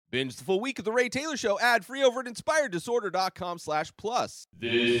Binge the full week of The Ray Taylor Show ad-free over at inspireddisorder.com/plus.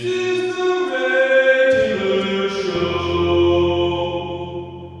 This is The Ray Taylor Show.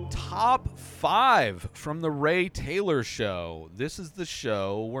 Top 5 from The Ray Taylor Show. This is the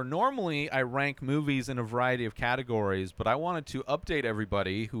show where normally I rank movies in a variety of categories, but I wanted to update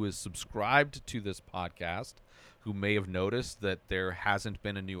everybody who is subscribed to this podcast, who may have noticed that there hasn't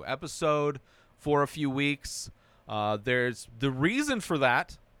been a new episode for a few weeks. There's the reason for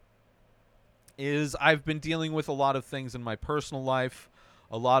that is I've been dealing with a lot of things in my personal life.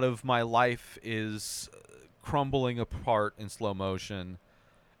 A lot of my life is crumbling apart in slow motion,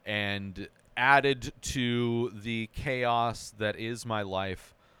 and added to the chaos that is my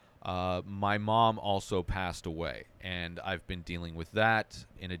life, my mom also passed away, and I've been dealing with that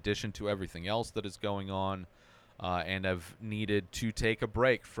in addition to everything else that is going on, and I've needed to take a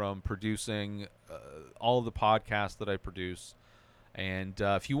break from producing all of the podcasts that I produce. And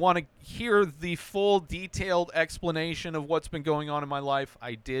if you want to hear the full detailed explanation of what's been going on in my life,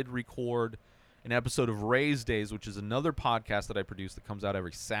 I did record an episode of Ray's Days, which is another podcast that I produce that comes out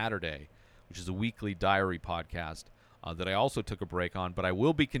every Saturday, which is a weekly diary podcast that I also took a break on. But I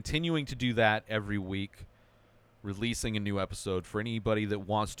will be continuing to do that every week, releasing a new episode for anybody that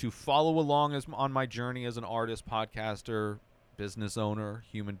wants to follow along on my journey as an artist, podcaster, business owner,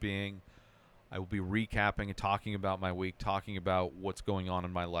 human being. I will be recapping and talking about my week, talking about what's going on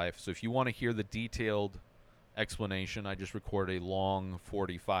in my life. So if you want to hear the detailed explanation, I just recorded a long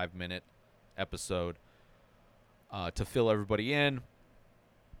 45-minute episode to fill everybody in.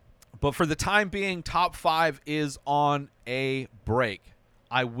 But for the time being, Top 5 is on a break.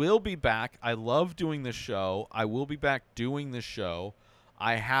 I will be back. I love doing this show. I will be back doing this show.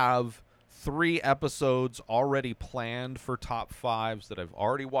 I have 3 episodes already planned for Top 5s that I've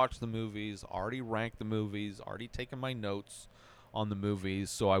already watched the movies, already ranked the movies, already taken my notes on the movies.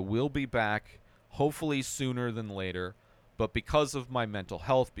 So I will be back hopefully sooner than later. But because of my mental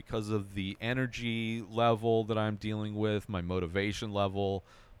health, because of the energy level that I'm dealing with, my motivation level,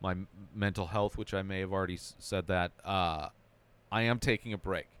 my mental health, which I may have already said that, I am taking a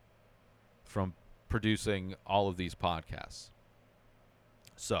break from producing all of these podcasts.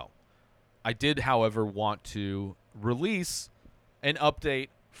 So I did, however, want to release an update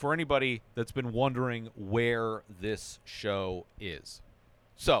for anybody that's been wondering where this show is.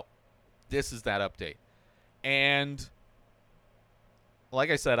 So this is that update. And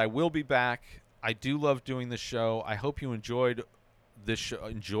like I said, I will be back. I do love doing this show. I hope you enjoyed this show,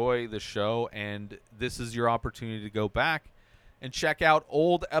 enjoy the show, and this is your opportunity to go back and check out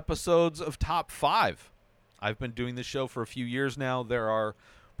old episodes of Top 5. I've been doing this show for a few years now. There are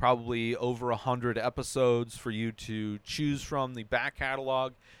probably over 100 episodes for you to choose from the back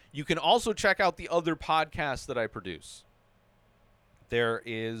catalog. You can also check out the other podcasts that I produce. There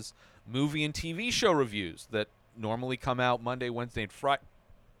is movie and TV show reviews that normally come out Monday, Wednesday, and Friday.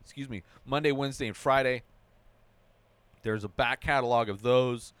 Monday, Wednesday, and Friday. There's a back catalog of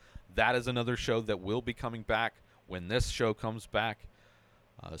those. That is another show that will be coming back when this show comes back.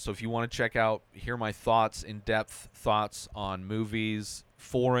 So if you want to check out, hear my thoughts, in-depth thoughts on movies,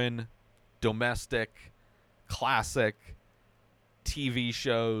 foreign, domestic, classic, TV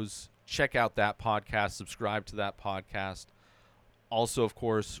shows, check out that podcast. Subscribe to that podcast. Also, of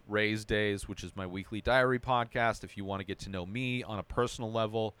course, Ray's Days, which is my weekly diary podcast. If you want to get to know me on a personal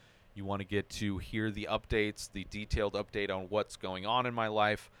level, you want to get to hear the updates, the detailed update on what's going on in my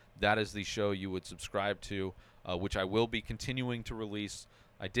life, that is the show you would subscribe to, which I will be continuing to release.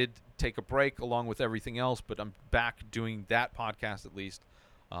 I did take a break along with everything else, but I'm back doing that podcast at least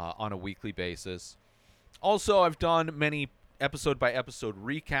on a weekly basis. Also, I've done many episode-by-episode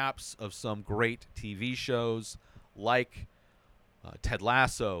recaps of some great TV shows like Ted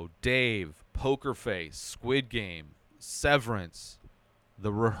Lasso, Dave, Poker Face, Squid Game, Severance,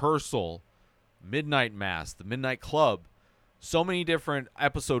 The Rehearsal, Midnight Mass, The Midnight Club. So many different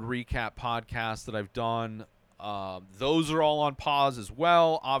episode recap podcasts that I've done. Those are all on pause as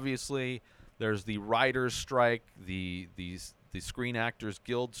well. Obviously, there's the writers' strike, the Screen Actors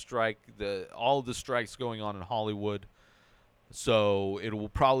Guild strike, all of the strikes going on in Hollywood. So it will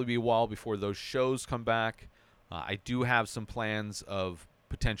probably be a while before those shows come back. I do have some plans of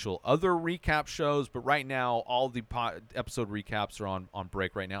potential other recap shows, but right now all the episode recaps are on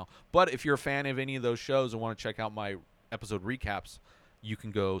break right now. But if you're a fan of any of those shows and want to check out my episode recaps, you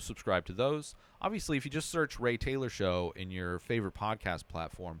can go subscribe to those. Obviously, if you just search Ray Taylor Show in your favorite podcast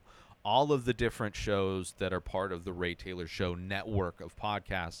platform, all of the different shows that are part of the Ray Taylor Show network of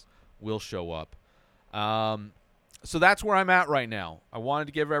podcasts will show up. So that's where I'm at right now. I wanted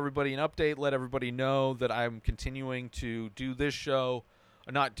to give everybody an update, let everybody know that I'm continuing to do this show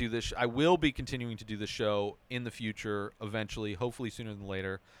not do this. I will be continuing to do the show in the future, eventually, hopefully sooner than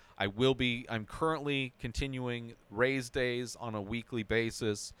later. I'm currently continuing Raise Days on a weekly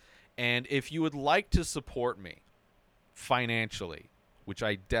basis. And if you would like to support me financially, which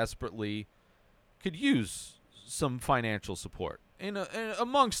I desperately could use some financial support, in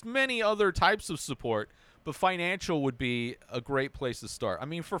amongst many other types of support, but financial would be a great place to start. I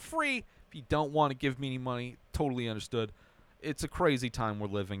mean, for free, if you don't want to give me any money, totally understood. It's a crazy time we're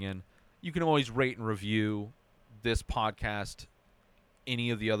living in. You can always rate and review this podcast, any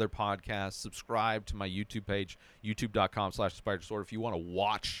of the other podcasts. Subscribe to my YouTube page, youtube.com/InspiredDisorder, if you want to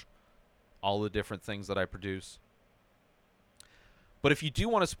watch all the different things that I produce. But if you do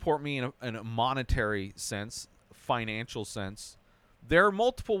want to support me in a monetary sense, financial sense, there are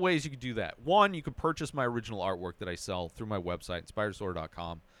multiple ways you could do that. One, you can purchase my original artwork that I sell through my website,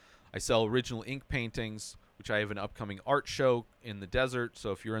 InspiredDisorder.com. I sell original ink paintings, which I have an upcoming art show in the desert.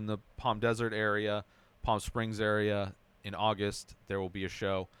 So if you're in the Palm Desert area, Palm Springs area, in August, there will be a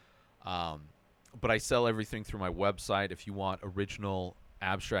show. But I sell everything through my website. If you want original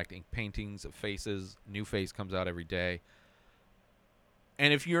abstract ink paintings of faces, new face comes out every day.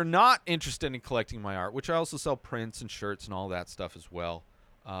 And if you're not interested in collecting my art, which I also sell prints and shirts and all that stuff as well,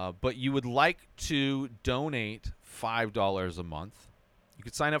 but you would like to donate $5 a month, you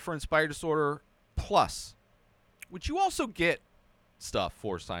could sign up for Inspired Disorder Plus, which you also get stuff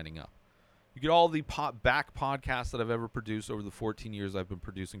for signing up. You get all the back podcasts that I've ever produced over the 14 years I've been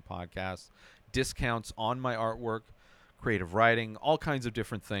producing podcasts, discounts on my artwork, creative writing, all kinds of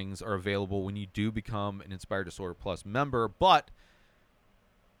different things are available when you do become an Inspired Disorder Plus member. But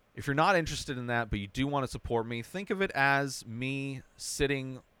if you're not interested in that, but you do want to support me, think of it as me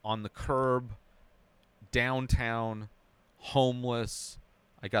sitting on the curb, downtown, homeless.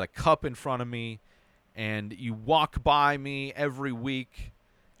 I got a cup in front of me, and you walk by me every week,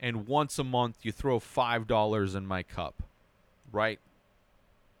 and once a month you throw $5 in my cup, right?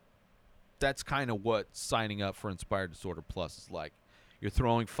 That's kind of what signing up for Inspired Disorder Plus is like. You're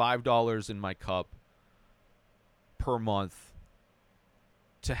throwing $5 in my cup per month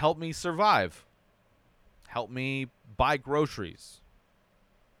to help me survive, help me buy groceries,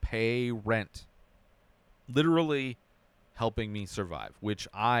 pay rent, literally helping me survive, which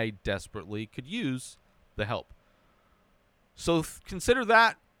I desperately could use the help. So consider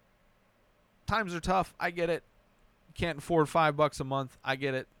that. Times are tough. I get it. You can't afford $5 a month. I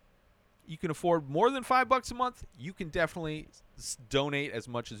get it. You can afford more than $5 a month. You can definitely donate as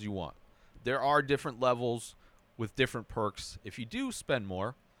much as you want. There are different levels with different perks if you do spend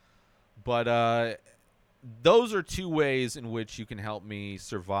more. But those are two ways in which you can help me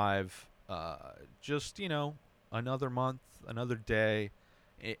survive just, another month, another day.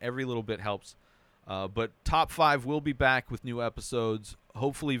 Every little bit helps. But Top 5 will be back with new episodes,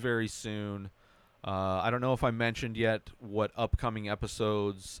 hopefully very soon. I don't know if I mentioned yet what upcoming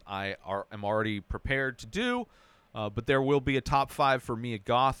episodes I'm already prepared to do. But there will be a top 5 for Mia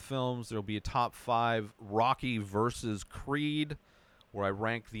Goth films. There will be a top 5 Rocky versus Creed, where I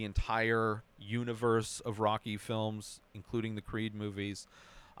rank the entire universe of Rocky films, including the Creed movies.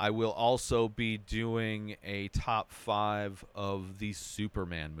 I will also be doing a top 5 of the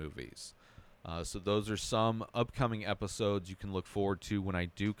Superman movies. So those are some upcoming episodes you can look forward to when I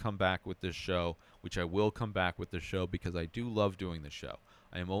do come back with this show, which I will come back with this show because I do love doing this show.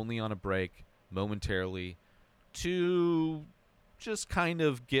 I am only on a break momentarily to just kind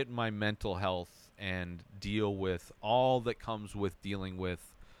of get my mental health and deal with all that comes with dealing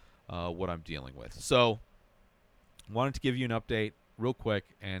with what I'm dealing with. So wanted to give you an update real quick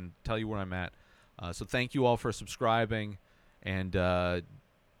and tell you where I'm at. So thank you all for subscribing, and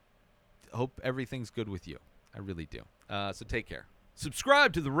hope everything's good with you. I really do. So take care.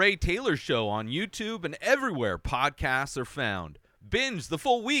 Subscribe to The Ray Taylor Show on YouTube and everywhere podcasts are found. Binge the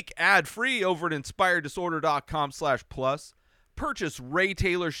full week ad-free over at InspiredDisorder.com/plus. Purchase Ray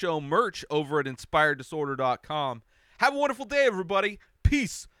Taylor Show merch over at InspiredDisorder.com. Have a wonderful day, everybody.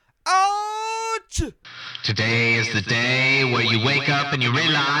 Peace out! Today is the day where you wake up and you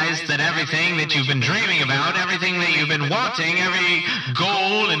realize that everything that you've been dreaming about, everything that you've been wanting, every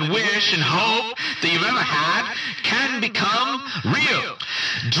goal and wish and hope that you've ever had can become real.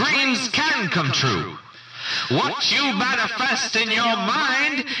 Dreams can come true. What you manifest in your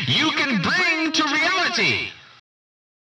mind, you can bring to reality.